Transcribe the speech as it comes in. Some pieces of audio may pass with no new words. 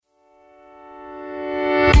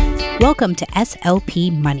Welcome to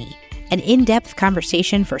SLP Money, an in-depth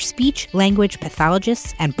conversation for speech language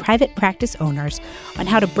pathologists and private practice owners on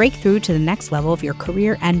how to break through to the next level of your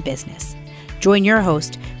career and business. Join your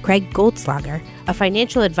host, Craig Goldslager, a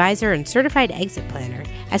financial advisor and certified exit planner,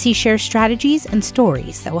 as he shares strategies and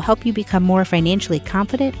stories that will help you become more financially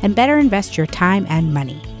confident and better invest your time and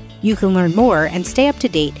money. You can learn more and stay up to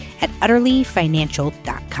date at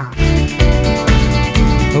utterlyfinancial.com.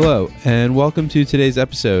 Hello, and welcome to today's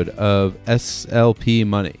episode of SLP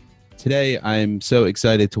Money. Today, I'm so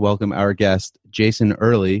excited to welcome our guest, Jason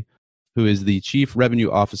Early, who is the Chief Revenue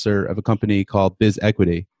Officer of a company called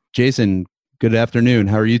BizEquity. Jason, good afternoon.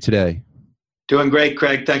 How are you today? Doing great,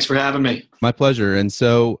 Craig. Thanks for having me. My pleasure. And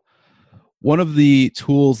so one of the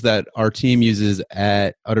tools that our team uses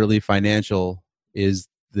at Utterly Financial is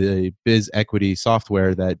the BizEquity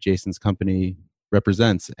software that Jason's company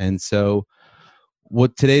represents. And so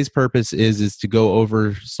what today's purpose is to go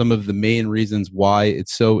over some of the main reasons why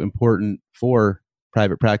it's so important for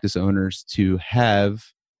private practice owners to have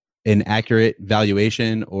an accurate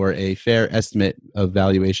valuation or a fair estimate of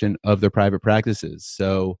valuation of their private practices.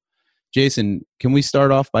 So, Jason, can we start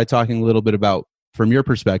off by talking a little bit about, from your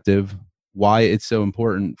perspective, why it's so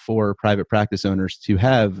important for private practice owners to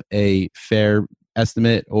have a fair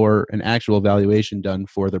estimate or an actual valuation done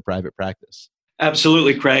for their private practice?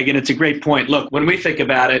 Absolutely, Craig. And it's a great point. Look, when we think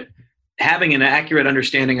about it, having an accurate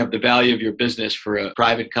understanding of the value of your business for a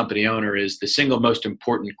private company owner is the single most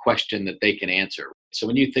important question that they can answer. So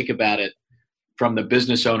when you think about it from the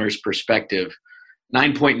business owner's perspective,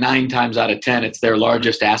 9.9 times out of 10, it's their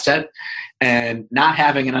largest asset. And not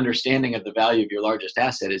having an understanding of the value of your largest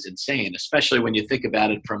asset is insane, especially when you think about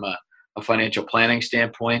it from a financial planning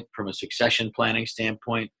standpoint, from a succession planning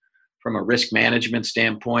standpoint, from a risk management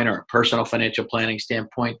standpoint, or a personal financial planning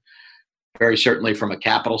standpoint, very certainly from a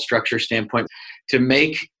capital structure standpoint. To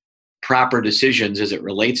make proper decisions as it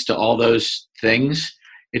relates to all those things,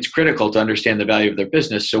 it's critical to understand the value of their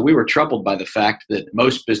business. So we were troubled by the fact that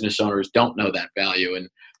most business owners don't know that value.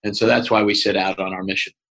 And so that's why we set out on our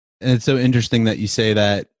mission. And it's so interesting that you say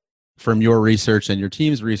that from your research and your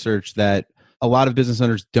team's research that a lot of business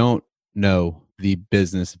owners don't know the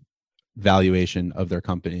business valuation of their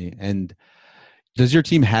company. And does your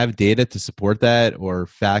team have data to support that, or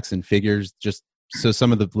facts and figures? Just so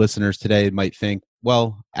some of the listeners today might think,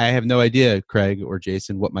 well, I have no idea, Craig or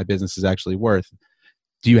Jason, what my business is actually worth.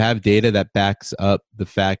 Do you have data that backs up the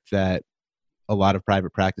fact that a lot of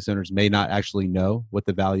private practice owners may not actually know what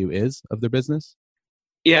the value is of their business?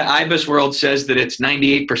 Yeah, IBIS World says that it's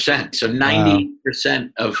 98%. So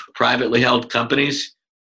 98% of privately held companies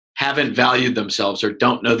haven't valued themselves or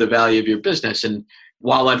don't know the value of your business. And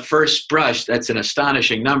while at first brush, that's an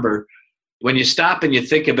astonishing number, when you stop and you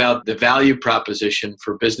think about the value proposition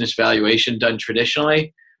for business valuation done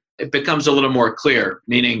traditionally, it becomes a little more clear.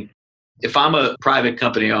 Meaning, if I'm a private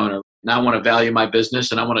company owner and I want to value my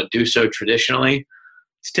business and I want to do so traditionally,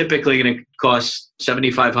 it's typically going to cost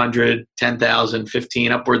 $7,500, $10,000,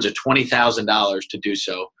 $15,000, upwards of $20,000 to do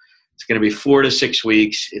so. It's going to be 4 to 6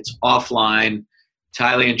 weeks. It's offline. It's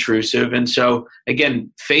highly intrusive. And so,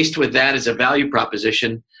 again, faced with that as a value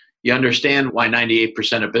proposition, you understand why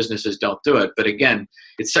 98% of businesses don't do it. But again,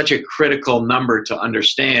 it's such a critical number to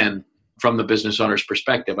understand from the business owner's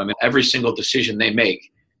perspective. I mean, every single decision they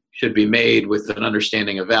make should be made with an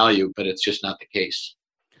understanding of value, but it's just not the case.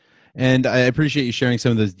 And I appreciate you sharing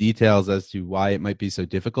some of those details as to why it might be so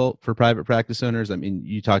difficult for private practice owners. I mean,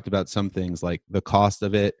 you talked about some things like the cost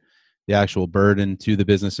of it, the actual burden to the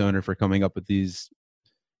business owner for coming up with these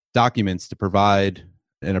documents to provide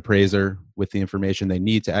an appraiser with the information they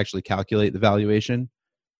need to actually calculate the valuation.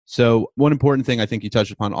 So one important thing I think you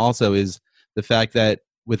touched upon also is the fact that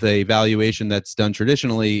with a valuation that's done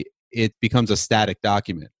traditionally, it becomes a static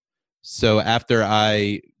document. So after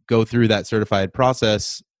I go through that certified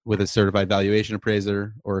process with a certified valuation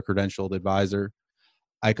appraiser or a credentialed advisor,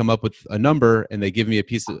 I come up with a number and they give me a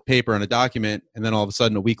piece of paper on a document. And then all of a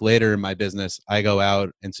sudden, a week later in my business, I go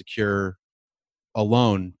out and secure a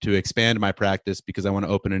loan to expand my practice because I want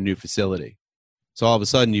to open a new facility. So all of a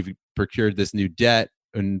sudden you've procured this new debt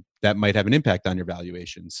and that might have an impact on your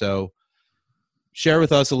valuation. So share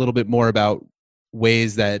with us a little bit more about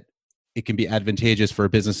ways that it can be advantageous for a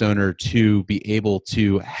business owner to be able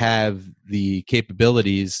to have the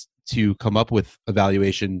capabilities to come up with a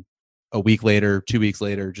valuation a week later, 2 weeks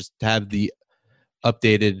later, just to have the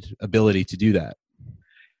updated ability to do that.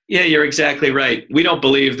 Yeah, you're exactly right. We don't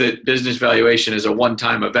believe that business valuation is a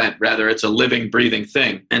one-time event. Rather, it's a living, breathing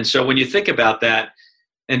thing. And so when you think about that,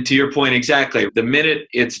 and to your point exactly, the minute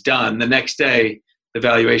it's done, the next day, the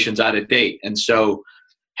valuation's out of date. And so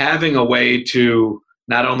having a way to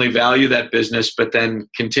not only value that business, but then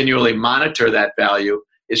continually monitor that value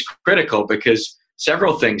is critical, because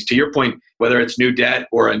several things, to your point, whether it's new debt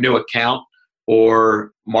or a new account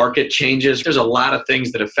or market changes, there's a lot of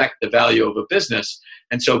things that affect the value of a business.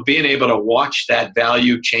 And so being able to watch that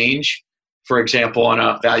value change, for example, on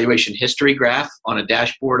a valuation history graph on a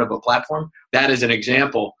dashboard of a platform, that is an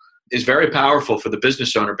example, is very powerful for the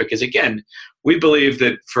business owner. Because again, we believe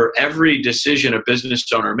that for every decision a business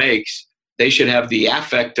owner makes, they should have the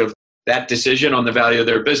affect of that decision on the value of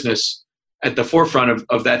their business at the forefront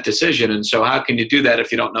of that decision. And so how can you do that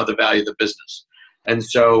if you don't know the value of the business? And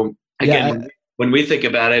so again, when we think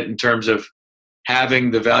about it in terms of having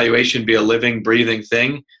the valuation be a living, breathing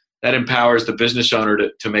thing, that empowers the business owner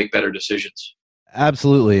to make better decisions.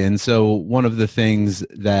 Absolutely. And so one of the things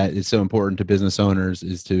that is so important to business owners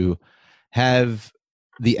is to have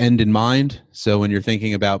the end in mind. So when you're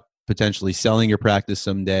thinking about potentially selling your practice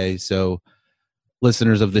someday, so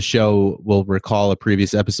listeners of the show will recall a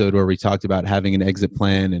previous episode where we talked about having an exit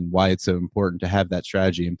plan and why it's so important to have that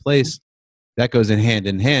strategy in place. That goes in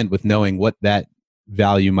hand with knowing what that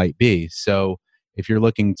value might be. So if you're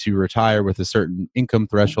looking to retire with a certain income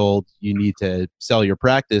threshold, you need to sell your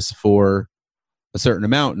practice for a certain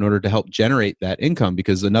amount in order to help generate that income.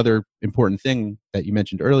 Because another important thing that you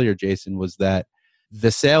mentioned earlier, Jason, was that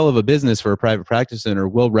the sale of a business for a private practice owner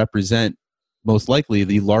will represent most likely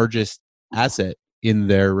the largest asset in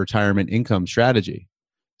their retirement income strategy.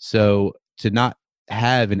 So to not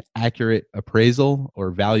have an accurate appraisal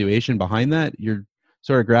or valuation behind that, you're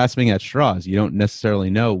sort of grasping at straws. You don't necessarily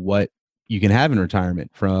know what you can have in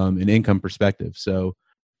retirement from an income perspective. So,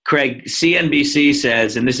 Craig, CNBC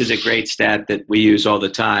says, and this is a great stat that we use all the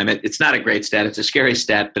time. It's not a great stat. It's a scary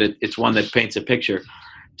stat, but it's one that paints a picture.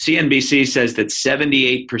 CNBC says that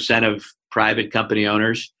 78% of private company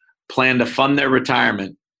owners plan to fund their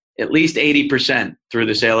retirement, at least 80% through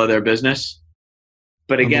the sale of their business.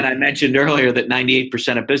 But again, I mentioned earlier that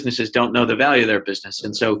 98% of businesses don't know the value of their business.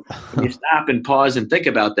 And so when you stop and pause and think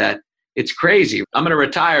about that, it's crazy. I'm going to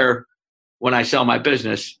retire when I sell my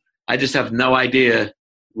business. I just have no idea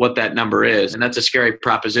what that number is. And that's a scary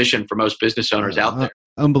proposition for most business owners out there.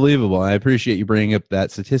 Unbelievable. I appreciate you bringing up that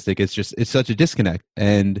statistic. It's such a disconnect.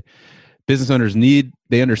 And business owners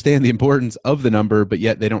they understand the importance of the number, but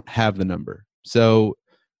yet they don't have the number. So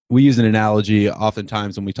we use an analogy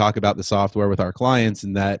oftentimes when we talk about the software with our clients,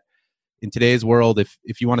 in that in today's world,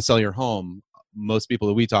 if you want to sell your home, most people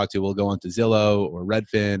that we talk to will go onto Zillow or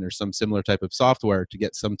Redfin or some similar type of software to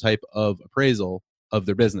get some type of appraisal of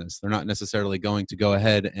their business. They're not necessarily going to go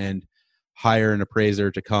ahead and hire an appraiser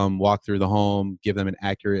to come walk through the home, give them an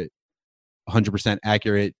accurate, 100%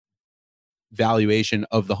 accurate valuation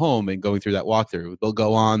of the home and going through that walkthrough. They'll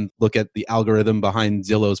go on, look at the algorithm behind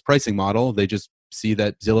Zillow's pricing model. They just see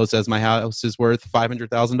that Zillow says my house is worth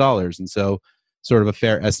 $500,000. And so sort of a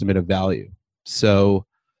fair estimate of value. So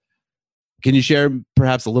can you share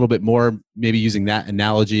perhaps a little bit more, maybe using that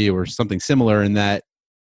analogy or something similar, in that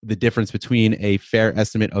the difference between a fair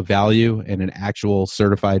estimate of value and an actual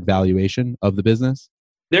certified valuation of the business?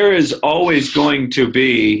 There is always going to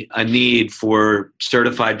be a need for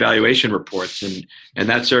certified valuation reports, and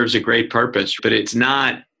that serves a great purpose. But it's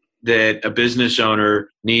not that a business owner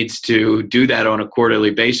needs to do that on a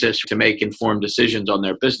quarterly basis to make informed decisions on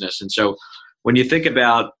their business. And so when you think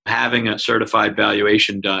about having a certified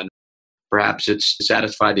valuation done, perhaps it's to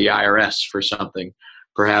satisfy the IRS for something.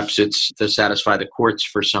 Perhaps it's to satisfy the courts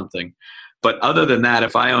for something. But other than that,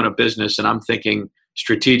 if I own a business and I'm thinking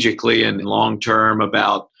strategically and long-term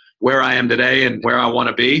about where I am today and where I want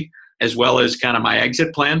to be, as well as kind of my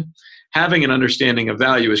exit plan, having an understanding of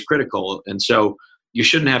value is critical. And so you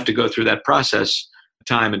shouldn't have to go through that process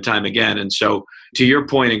time and time again. And so to your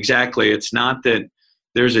point exactly, it's not that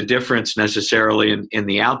there's a difference necessarily in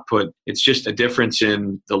the output. It's just a difference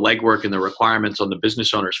in the legwork and the requirements on the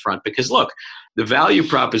business owner's front. Because look, the value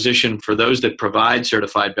proposition for those that provide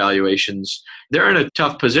certified valuations, they're in a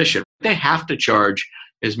tough position. They have to charge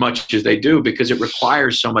as much as they do because it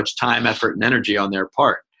requires so much time, effort, and energy on their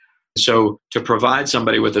part. So to provide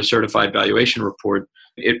somebody with a certified valuation report,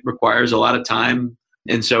 it requires a lot of time.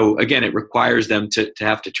 And so again, it requires them to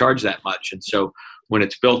have to charge that much. And so when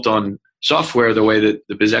it's built on software, the way that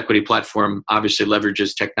the BizEquity platform obviously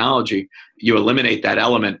leverages technology, you eliminate that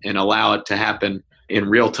element and allow it to happen in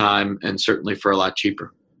real time and certainly for a lot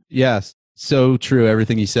cheaper. Yes, so true,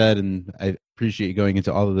 everything you said. And I appreciate you going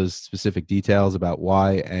into all of those specific details about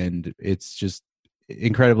why. And it's just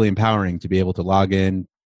incredibly empowering to be able to log in,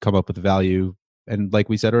 come up with the value. And like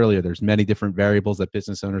we said earlier, there's many different variables that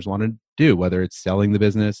business owners want to do, whether it's selling the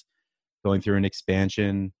business, going through an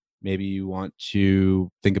expansion, Maybe you want to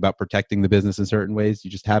think about protecting the business in certain ways.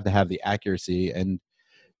 You just have to have the accuracy, and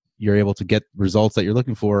you're able to get results that you're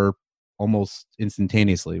looking for almost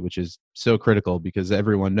instantaneously, which is so critical because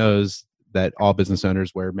everyone knows that all business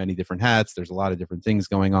owners wear many different hats. There's a lot of different things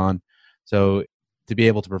going on. So to be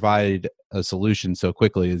able to provide a solution so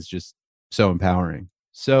quickly is just so empowering.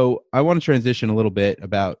 So I want to transition a little bit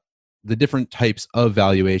about the different types of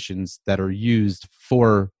valuations that are used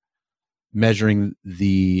for measuring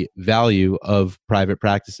the value of private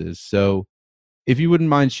practices. So if you wouldn't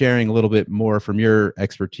mind sharing a little bit more from your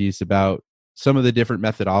expertise about some of the different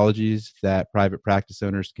methodologies that private practice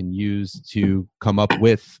owners can use to come up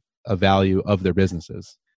with a value of their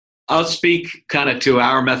businesses. I'll speak kind of to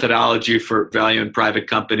our methodology for value in private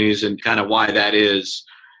companies and kind of why that is.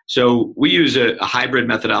 So we use a hybrid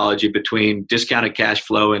methodology between discounted cash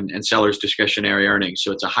flow and seller's discretionary earnings.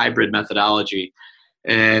 So it's a hybrid methodology.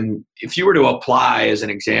 And if you were to apply, as an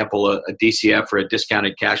example, a DCF or a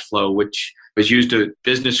discounted cash flow, which was used a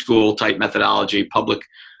business school type methodology, public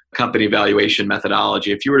company valuation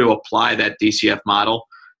methodology, if you were to apply that DCF model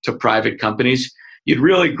to private companies, you'd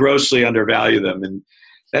really grossly undervalue them. And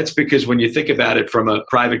that's because when you think about it from a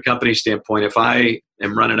private company standpoint, if I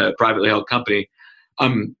am running a privately held company,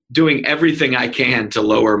 I'm doing everything I can to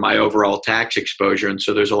lower my overall tax exposure. And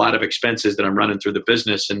so there's a lot of expenses that I'm running through the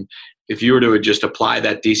business. And if you were to just apply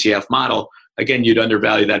that DCF model, again, you'd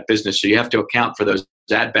undervalue that business. So you have to account for those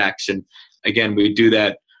add backs. And again, we do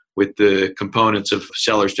that with the components of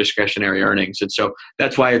seller's discretionary earnings. And so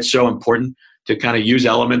that's why it's so important to kind of use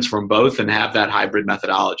elements from both and have that hybrid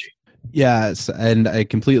methodology. Yes, and I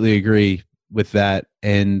completely agree with that.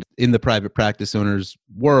 And in the private practice owners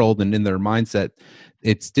world and in their mindset,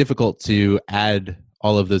 it's difficult to add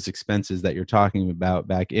all of those expenses that you're talking about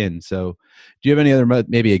back in. So do you have any other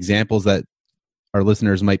maybe examples that our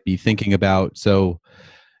listeners might be thinking about? So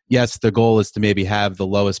yes, the goal is to maybe have the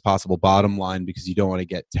lowest possible bottom line because you don't want to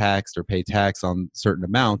get taxed or pay tax on certain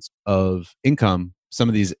amounts of income. Some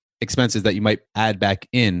of these expenses that you might add back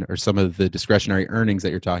in, or some of the discretionary earnings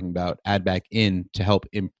that you're talking about, add back in to help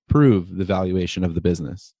improve the valuation of the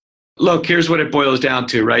business. Look, here's what it boils down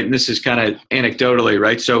to, right? And this is kind of anecdotally,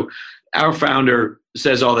 right? So our founder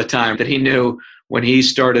says all the time that he knew when he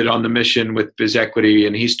started on the mission with BizEquity,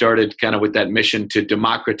 and he started kind of with that mission to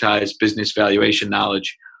democratize business valuation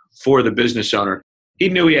knowledge for the business owner. He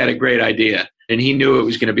knew he had a great idea and he knew it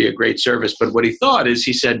was going to be a great service. But what he thought is,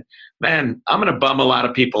 he said, man, I'm going to bum a lot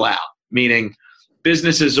of people out, meaning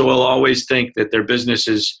businesses will always think that their business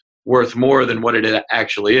is worth more than what it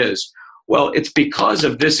actually is. Well, it's because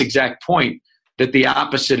of this exact point that the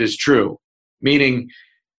opposite is true, meaning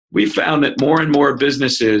we found that more and more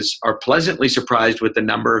businesses are pleasantly surprised with the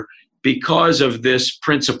number because of this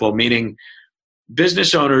principle, meaning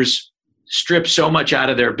business owners strip so much out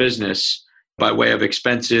of their business by way of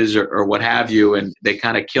expenses or what have you, and they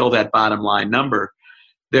kind of kill that bottom line number,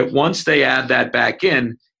 that once they add that back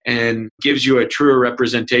in and gives you a truer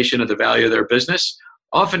representation of the value of their business,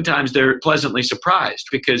 oftentimes they're pleasantly surprised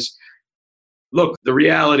because, look, the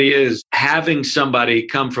reality is having somebody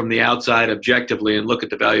come from the outside objectively and look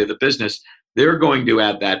at the value of the business, they're going to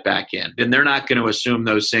add that back in, and they're not going to assume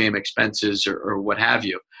those same expenses or what have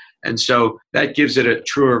you. And so that gives it a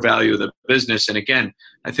truer value of the business. And again,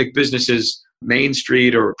 I think businesses, Main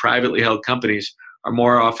Street or privately held companies, are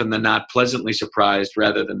more often than not pleasantly surprised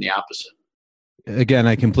rather than the opposite. Again,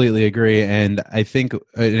 I completely agree. And I think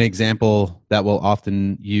an example that we'll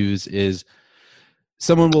often use is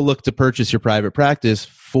someone will look to purchase your private practice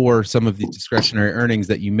for some of the discretionary earnings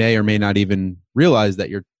that you may or may not even realize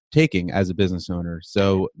that you're taking as a business owner.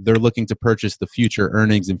 So they're looking to purchase the future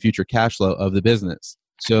earnings and future cash flow of the business.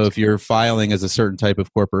 So if you're filing as a certain type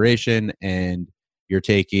of corporation and you're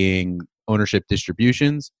taking ownership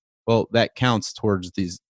distributions, well, that counts towards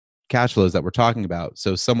these cash flows that we're talking about.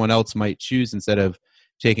 So someone else might choose, instead of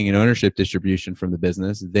taking an ownership distribution from the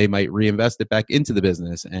business, they might reinvest it back into the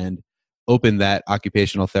business and open that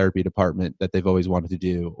occupational therapy department that they've always wanted to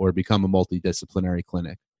do, or become a multidisciplinary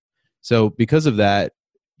clinic. So because of that,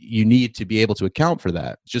 you need to be able to account for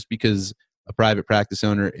that. Just because a private practice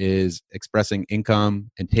owner is expressing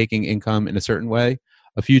income and taking income in a certain way,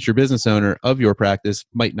 a future business owner of your practice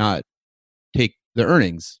might not take the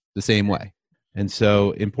earnings the same way. And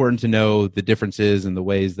so important to know the differences and the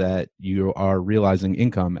ways that you are realizing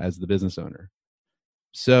income as the business owner.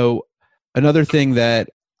 So another thing that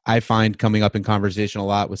I find coming up in conversation a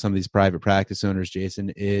lot with some of these private practice owners,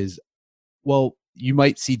 Jason, is, well, you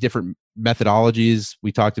might see different methodologies.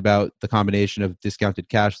 We talked about the combination of discounted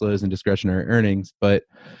cash flows and discretionary earnings, but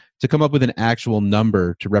to come up with an actual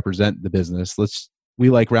number to represent the business, let's we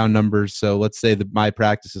like round numbers. So let's say that my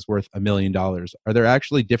practice is worth $1 million. Are there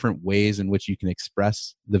actually different ways in which you can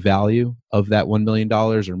express the value of that $1 million,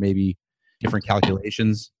 or maybe different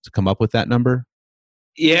calculations to come up with that number?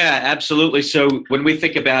 Yeah, absolutely. So when we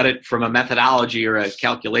think about it from a methodology or a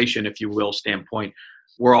calculation, if you will, standpoint,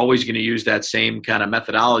 we're always going to use that same kind of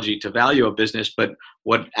methodology to value a business. But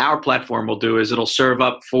what our platform will do is it'll serve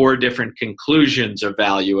up 4 different conclusions of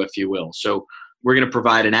value, if you will. So we're going to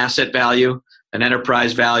provide an asset value, an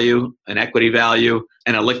enterprise value, an equity value,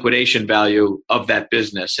 and a liquidation value of that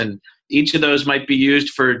business. And each of those might be used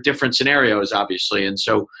for different scenarios, obviously. And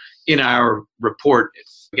so in our report,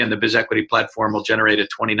 again, the BizEquity platform will generate a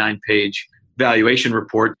 29-page valuation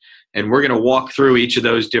report, and we're going to walk through each of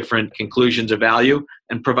those different conclusions of value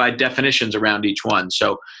and provide definitions around each one.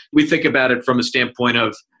 So we think about it from a standpoint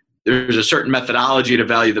of there's a certain methodology to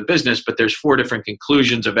value the business, but there's 4 different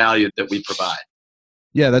conclusions of value that we provide.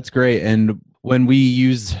 Yeah, that's great. And when we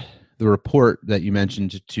use the report that you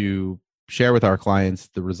mentioned to share with our clients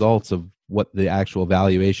the results of what the actual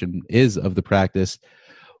valuation is of the practice,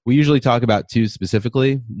 we usually talk about 2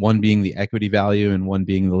 specifically, one being the equity value and one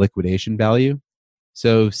being the liquidation value.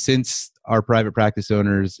 So since our private practice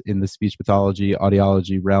owners in the speech pathology,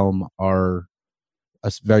 audiology realm are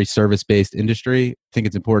a very service-based industry, I think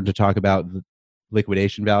it's important to talk about the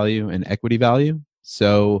liquidation value and equity value.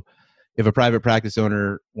 So if a private practice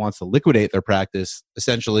owner wants to liquidate their practice,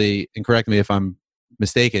 essentially, and correct me if I'm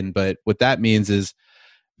mistaken, but what that means is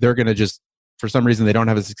they're going to just, for some reason, they don't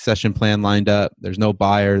have a succession plan lined up. There's no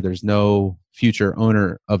buyer. There's no future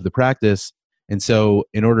owner of the practice. And so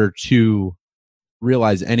in order to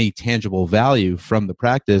realize any tangible value from the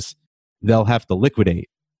practice, they'll have to liquidate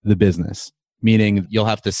the business, meaning you'll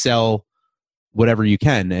have to sell whatever you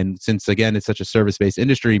can. And since, again, it's such a service-based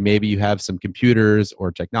industry, maybe you have some computers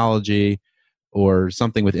or technology or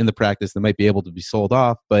something within the practice that might be able to be sold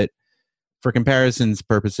off. But for comparisons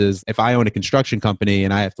purposes, if I own a construction company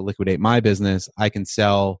and I have to liquidate my business, I can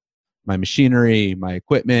sell my machinery, my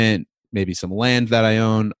equipment, maybe some land that I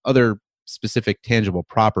own, other specific tangible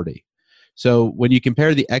property. So when you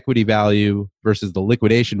compare the equity value versus the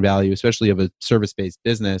liquidation value, especially of a service-based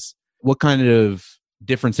business, what kind of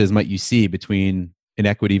differences might you see between an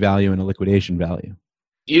equity value and a liquidation value?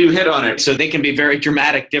 You hit on it. So they can be very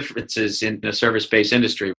dramatic differences in the service-based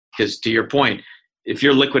industry, because to your point, if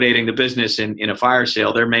you're liquidating the business in a fire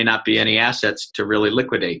sale, there may not be any assets to really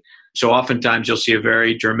liquidate. So oftentimes you'll see a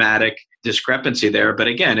very dramatic discrepancy there. But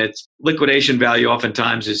again, it's liquidation value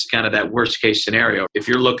oftentimes is kind of that worst case scenario. If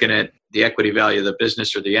you're looking at the equity value of the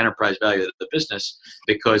business or the enterprise value of the business,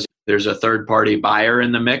 because there's a third party buyer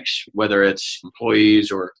in the mix, whether it's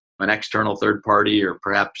employees or an external third party, or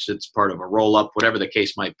perhaps it's part of a roll up, whatever the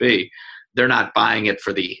case might be, they're not buying it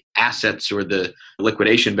for the assets or the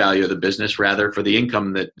liquidation value of the business, rather for the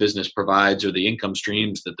income that business provides or the income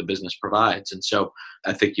streams that the business provides. And so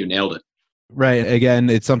I think you nailed it. Right. Again,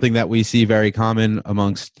 it's something that we see very common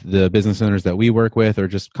amongst the business owners that we work with, or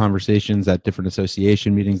just conversations at different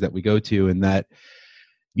association meetings that we go to, and that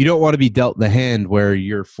you don't want to be dealt the hand where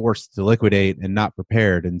you're forced to liquidate and not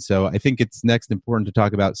prepared. And so I think it's next important to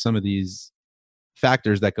talk about some of these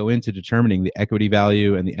factors that go into determining the equity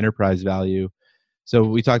value and the enterprise value. So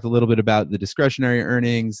we talked a little bit about the discretionary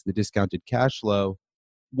earnings, the discounted cash flow.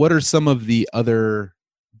 What are some of the other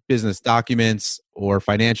business documents or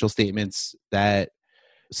financial statements that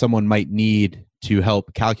someone might need to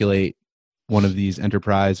help calculate one of these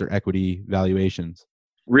enterprise or equity valuations?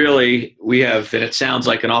 Really, we have, and it sounds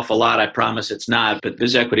like an awful lot, I promise it's not, but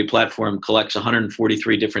BizEquity platform collects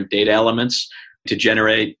 143 different data elements to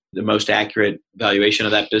generate the most accurate valuation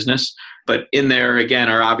of that business. But in there, again,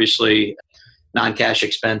 are obviously non-cash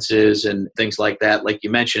expenses and things like that, like you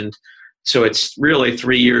mentioned. So it's really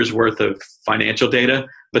 3 years worth of financial data.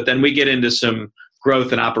 But then we get into some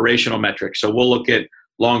growth and operational metrics. So we'll look at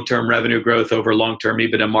long-term revenue growth over long-term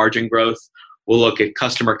EBITDA margin growth. We'll look at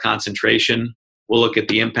customer concentration. We'll look at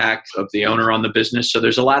the impact of the owner on the business. So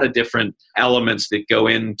there's a lot of different elements that go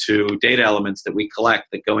into data elements that we collect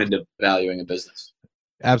that go into valuing a business.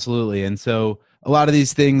 Absolutely. And so a lot of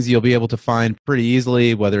these things you'll be able to find pretty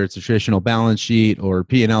easily, whether it's a traditional balance sheet or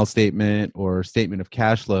P&L statement or statement of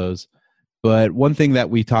cash flows. But one thing that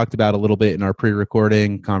we talked about a little bit in our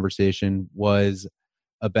pre-recording conversation was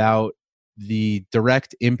about the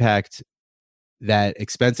direct impact that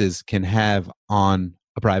expenses can have on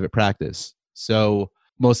a private practice. So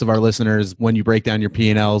most of our listeners, when you break down your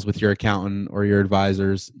P&Ls with your accountant or your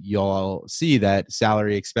advisors, you'll see that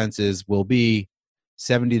salary expenses will be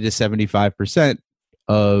 70 to 75%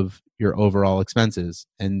 of your overall expenses.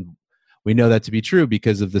 And we know that to be true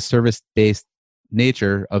because of the service-based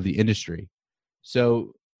nature of the industry.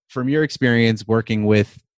 So from your experience working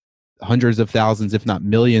with hundreds of thousands, if not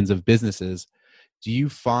millions of businesses, do you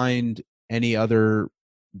find any other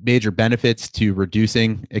major benefits to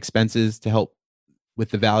reducing expenses to help with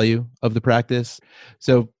the value of the practice?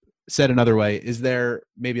 So said another way, is there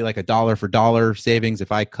maybe like a dollar for dollar savings?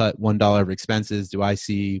 If I cut $1 of expenses, do I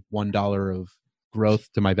see $1 of growth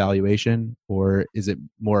to my valuation? Or is it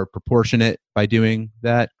more proportionate by doing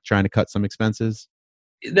that, trying to cut some expenses?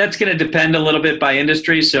 That's going to depend a little bit by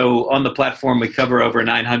industry. So on the platform, we cover over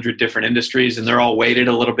 900 different industries, and they're all weighted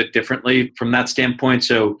a little bit differently from that standpoint.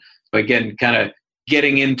 So again, kind of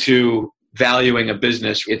getting into valuing a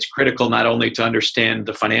business, it's critical not only to understand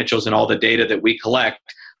the financials and all the data that we collect,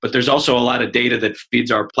 but there's also a lot of data that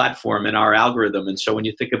feeds our platform and our algorithm. And so when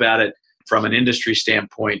you think about it from an industry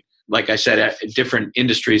standpoint, like I said, different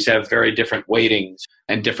industries have very different weightings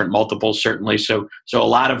and different multiples, certainly. So a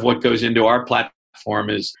lot of what goes into our platform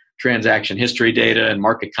is transaction history data and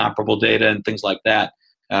market comparable data and things like that.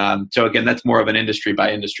 So again, that's more of an industry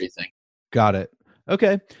by industry thing. Got it.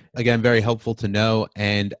 Okay. Again, very helpful to know.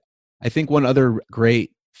 And I think one other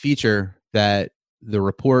great feature that the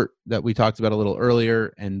report that we talked about a little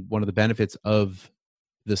earlier, and one of the benefits of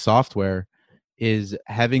the software, is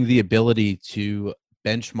having the ability to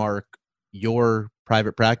benchmark your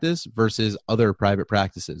private practice versus other private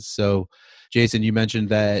practices. So Jason, you mentioned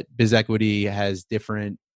that BizEquity has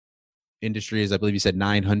different industries. I believe you said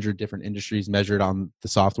 900 different industries measured on the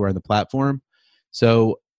software and the platform.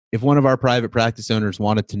 So if one of our private practice owners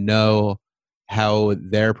wanted to know how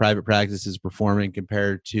their private practice is performing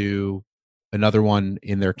compared to another one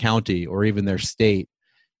in their county or even their state,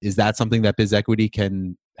 is that something that BizEquity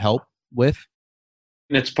can help with?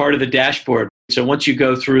 And it's part of the dashboard. So once you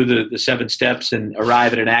go through the 7 steps and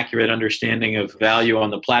arrive at an accurate understanding of value on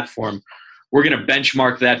the platform, we're going to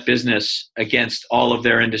benchmark that business against all of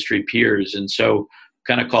their industry peers. And so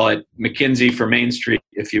kind of call it McKinsey for Main Street,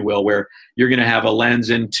 if you will, where you're going to have a lens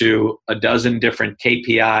into a dozen different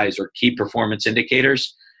KPIs or key performance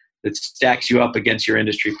indicators that stacks you up against your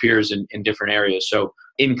industry peers in different areas. So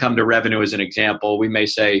income to revenue is an example. We may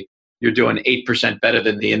say you're doing 8% better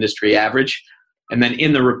than the industry average. And then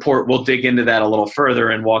in the report, we'll dig into that a little further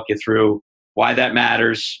and walk you through why that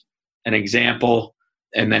matters, an example,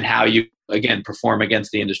 and then how you, again, perform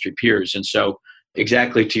against the industry peers. And so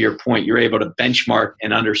exactly to your point, you're able to benchmark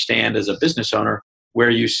and understand as a business owner where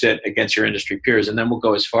you sit against your industry peers. And then we'll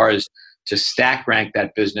go as far as to stack rank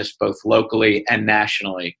that business both locally and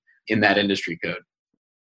nationally in that industry code.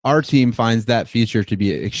 Our team finds that feature to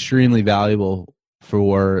be extremely valuable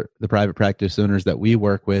for the private practice owners that we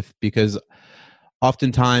work with, because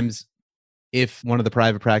oftentimes if one of the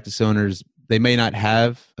private practice owners, they may not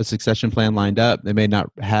have a succession plan lined up, they may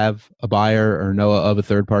not have a buyer or know of a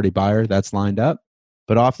third-party buyer that's lined up,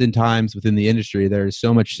 but oftentimes within the industry, there is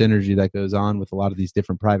so much synergy that goes on with a lot of these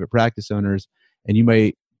different private practice owners, and you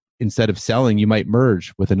might, instead of selling, you might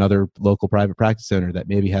merge with another local private practice owner that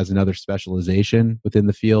maybe has another specialization within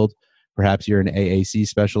the field. Perhaps you're an AAC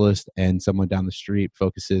specialist and someone down the street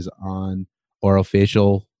focuses on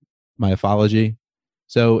orofacial myofology.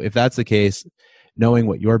 So if that's the case, knowing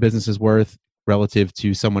what your business is worth relative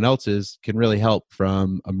to someone else's can really help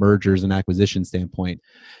from a mergers and acquisition standpoint.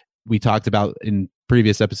 We talked about in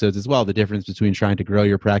previous episodes as well, the difference between trying to grow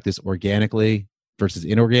your practice organically versus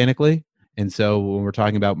inorganically. And so when we're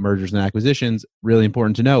talking about mergers and acquisitions, really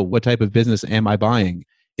important to know, what type of business am I buying?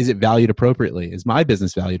 Is it valued appropriately? Is my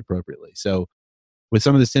business valued appropriately? So with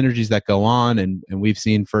some of the synergies that go on, and we've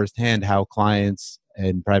seen firsthand how clients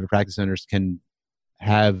and private practice owners can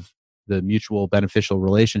have the mutual beneficial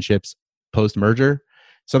relationships post-merger,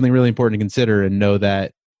 something really important to consider and know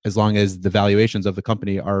that as long as the valuations of the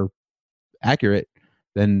company are accurate,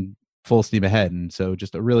 then full steam ahead. And so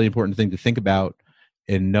just a really important thing to think about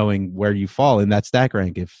in knowing where you fall in that stack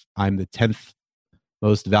rank. If I'm the 10th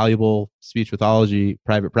most valuable speech pathology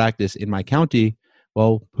private practice in my county,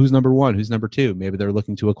 well, who's number 1? Who's number 2? Maybe they're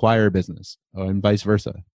looking to acquire a business, and vice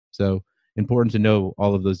versa. So important to know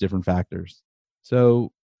all of those different factors.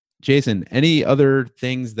 So Jason, any other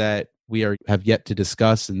things that we have yet to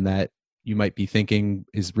discuss and that you might be thinking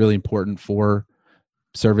is really important for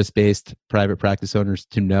service-based private practice owners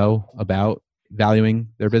to know about valuing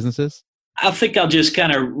their businesses? I think I'll just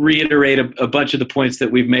kind of reiterate a bunch of the points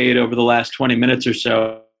that we've made over the last 20 minutes or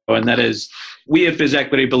so. And that is, we at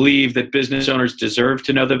BizEquity believe that business owners deserve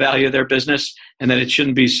to know the value of their business and that it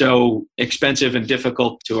shouldn't be so expensive and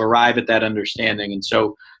difficult to arrive at that understanding. And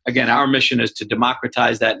so, again, our mission is to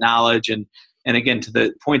democratize that knowledge. And again, to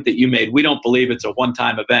the point that you made, we don't believe it's a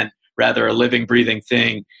one-time event, rather a living, breathing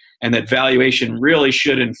thing, and that valuation really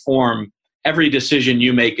should inform every decision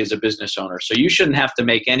you make as a business owner. So you shouldn't have to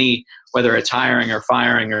make any, whether it's hiring or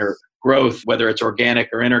firing or growth, whether it's organic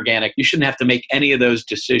or inorganic, you shouldn't have to make any of those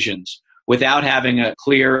decisions without having a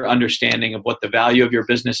clear understanding of what the value of your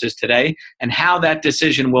business is today and how that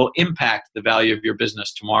decision will impact the value of your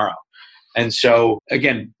business tomorrow. And so,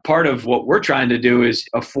 again, part of what we're trying to do is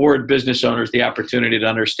afford business owners the opportunity to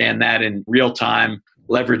understand that in real time,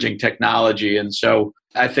 leveraging technology. And so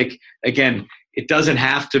I think, again, it doesn't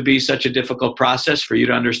have to be such a difficult process for you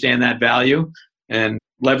to understand that value. And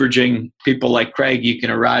leveraging people like Craig, you can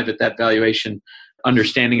arrive at that valuation,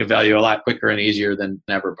 understanding of value a lot quicker and easier than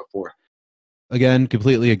ever before. Again,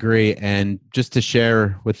 completely agree. And just to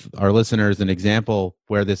share with our listeners an example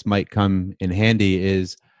where this might come in handy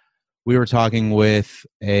is we were talking with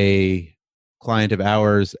a client of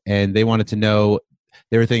ours and they wanted to know,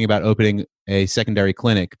 they were thinking about opening a secondary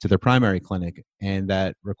clinic to their primary clinic, and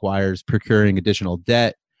that requires procuring additional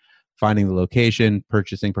debt, finding the location,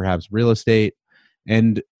 purchasing perhaps real estate.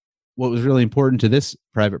 And what was really important to this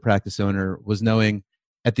private practice owner was knowing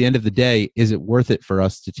at the end of the day, is it worth it for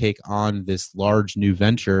us to take on this large new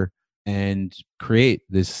venture and create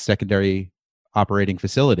this secondary operating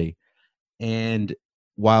facility? And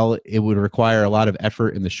while it would require a lot of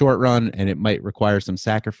effort in the short run, and it might require some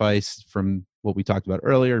sacrifice from what we talked about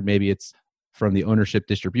earlier, maybe it's from the ownership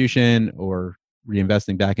distribution or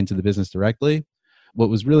reinvesting back into the business directly. What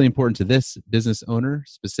was really important to this business owner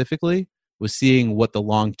specifically was seeing what the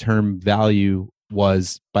long-term value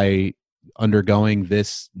was by undergoing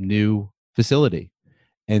this new facility.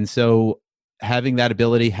 And so having that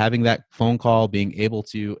ability, having that phone call, being able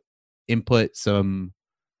to input some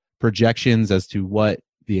projections as to what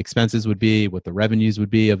the expenses would be, what the revenues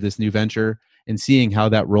would be of this new venture, and seeing how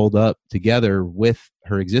that rolled up together with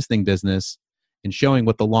her existing business and showing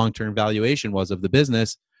what the long-term valuation was of the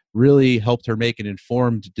business really helped her make an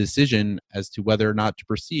informed decision as to whether or not to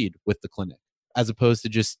proceed with the clinic, as opposed to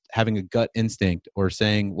just having a gut instinct or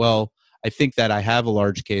saying, well, I think that I have a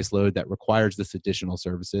large caseload that requires this additional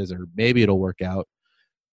services, or maybe it'll work out.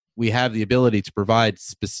 We have the ability to provide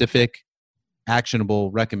specific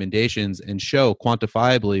actionable recommendations and show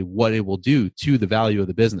quantifiably what it will do to the value of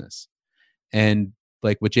the business. And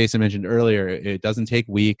like what Jason mentioned earlier, it doesn't take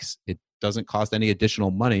weeks. It doesn't cost any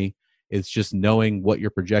additional money. It's just knowing what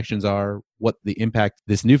your projections are, what the impact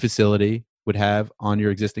this new facility would have on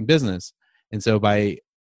your existing business. And so by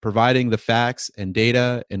providing the facts and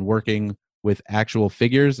data and working with actual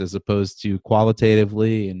figures as opposed to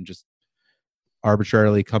qualitatively and just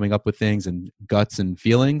arbitrarily coming up with things and guts and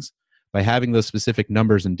feelings, by having those specific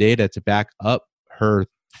numbers and data to back up her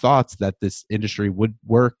thoughts that this industry would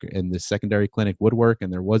work and this secondary clinic would work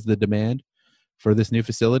and there was the demand for this new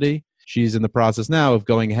facility, she's in the process now of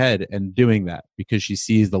going ahead and doing that because she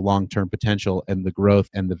sees the long-term potential and the growth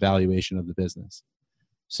and the valuation of the business.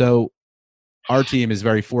 So our team is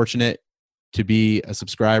very fortunate to be a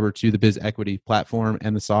subscriber to the Biz Equity platform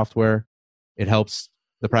and the software. It helps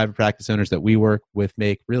the private practice owners that we work with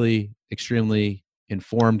make really extremely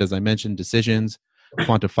informed, as I mentioned, decisions,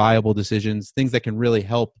 quantifiable decisions, things that can really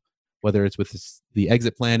help, whether it's with the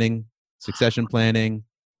exit planning, succession planning,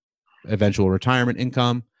 eventual retirement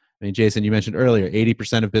income. I mean, Jason, you mentioned earlier,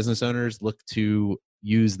 80% of business owners look to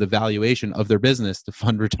use the valuation of their business to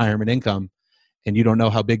fund retirement income, and you don't know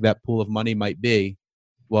how big that pool of money might be.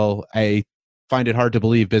 Well, I find it hard to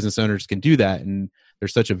believe business owners can do that, and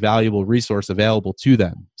there's such a valuable resource available to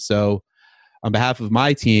them. So on behalf of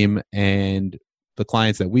my team and the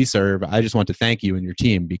clients that we serve, I just want to thank you and your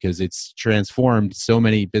team because it's transformed so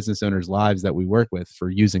many business owners' lives that we work with for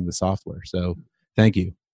using the software. So thank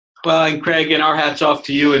you. Well, and Craig, and our hats off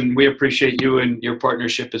to you, and we appreciate you and your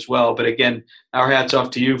partnership as well. But again, our hats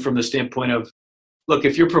off to you from the standpoint of, look,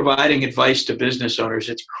 if you're providing advice to business owners,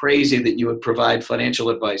 it's crazy that you would provide financial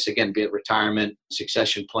advice, again, be it retirement,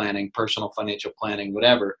 succession planning, personal financial planning,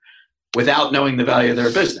 whatever, without knowing the value of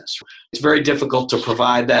their business. It's very difficult to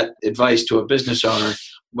provide that advice to a business owner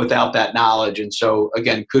without that knowledge. And so,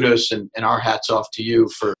 again, kudos and our hats off to you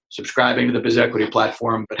for subscribing to the Biz Equity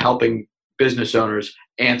platform, but helping business owners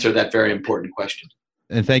answer that very important question.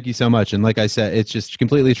 And thank you so much. And like I said, it's just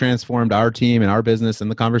completely transformed our team and our business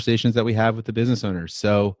and the conversations that we have with the business owners.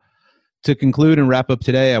 So to conclude and wrap up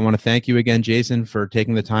today, I want to thank you again, Jason, for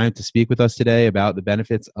taking the time to speak with us today about the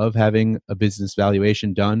benefits of having a business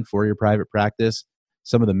valuation done for your private practice,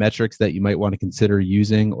 some of the metrics that you might want to consider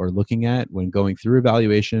using or looking at when going through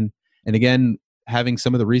evaluation. And again, having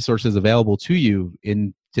some of the resources available to you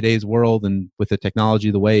in today's world and with the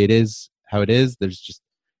technology the way it is, how it is, there's just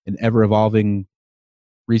an ever-evolving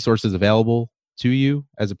resources available to you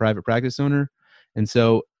as a private practice owner. And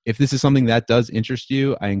so if this is something that does interest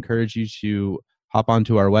you, I encourage you to hop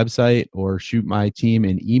onto our website or shoot my team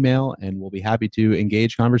an email, and we'll be happy to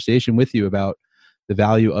engage conversation with you about the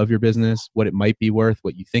value of your business, what it might be worth,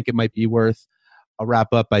 what you think it might be worth. I'll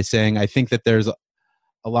wrap up by saying I think that there's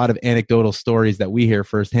a lot of anecdotal stories that we hear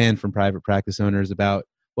firsthand from private practice owners about,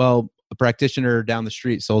 well, a practitioner down the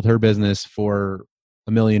street sold her business for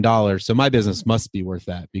 $1 million, so my business must be worth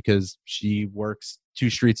that because she works 2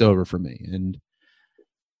 streets over from me. And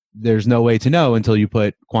there's no way to know until you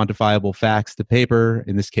put quantifiable facts to paper,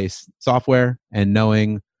 in this case, software, and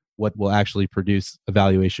knowing what will actually produce a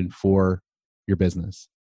valuation for your business.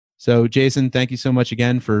 So, Jason, thank you so much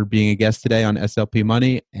again for being a guest today on SLP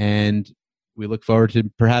Money, and we look forward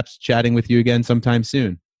to perhaps chatting with you again sometime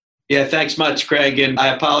soon. Yeah, thanks much, Craig. And I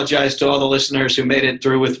apologize to all the listeners who made it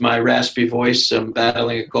through with my raspy voice. I'm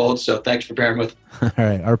battling a cold, so thanks for bearing with me. All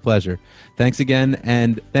right, our pleasure. Thanks again,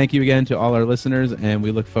 and thank you again to all our listeners, and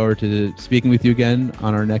we look forward to speaking with you again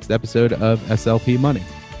on our next episode of SLP Money.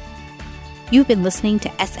 You've been listening to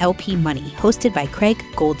SLP Money, hosted by Craig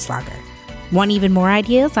Goldslager. Want even more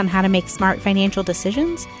ideas on how to make smart financial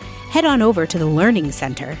decisions? Head on over to the Learning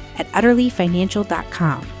Center at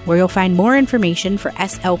utterlyfinancial.com, where you'll find more information for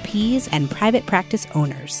SLPs and private practice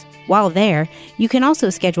owners. While there, you can also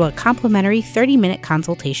schedule a complimentary 30-minute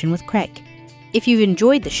consultation with Craig. If you've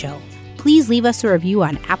enjoyed the show, please leave us a review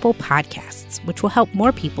on Apple Podcasts, which will help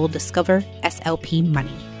more people discover SLP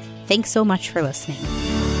Money. Thanks so much for listening.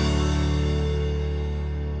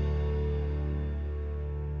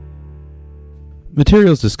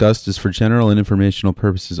 Materials discussed is for general and informational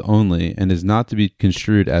purposes only and is not to be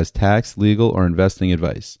construed as tax, legal, or investing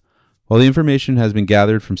advice. While the information has been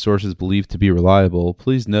gathered from sources believed to be reliable,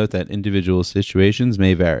 please note that individual situations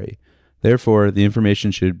may vary. Therefore, the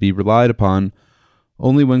information should be relied upon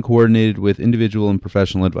only when coordinated with individual and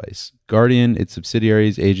professional advice. Guardian, its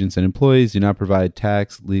subsidiaries, agents, and employees do not provide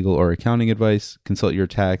tax, legal, or accounting advice. Consult your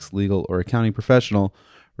tax, legal, or accounting professional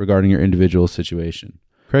regarding your individual situation.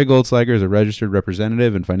 Craig Goldslager is a registered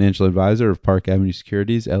representative and financial advisor of Park Avenue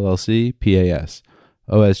Securities, LLC, PAS.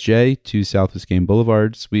 OSJ, 2 South Biscayne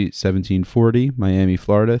Boulevard, Suite 1740, Miami,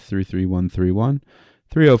 Florida, 33131,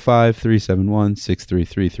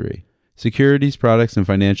 305-371-6333. Securities, products, and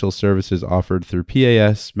financial services offered through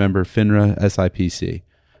PAS, member FINRA, SIPC.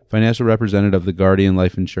 Financial representative of the Guardian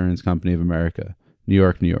Life Insurance Company of America, New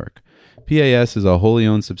York, New York. PAS is a wholly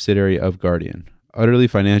owned subsidiary of Guardian. Utterly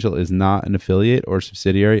Financial is not an affiliate or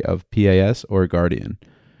subsidiary of PAS or Guardian.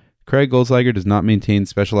 Craig Goldslager does not maintain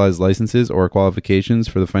specialized licenses or qualifications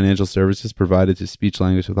for the financial services provided to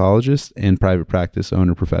speech-language pathologists and private practice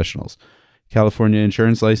owner professionals. California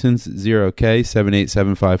Insurance License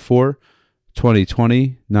 0K78754,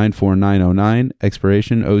 2020 94909,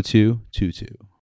 expiration 0222.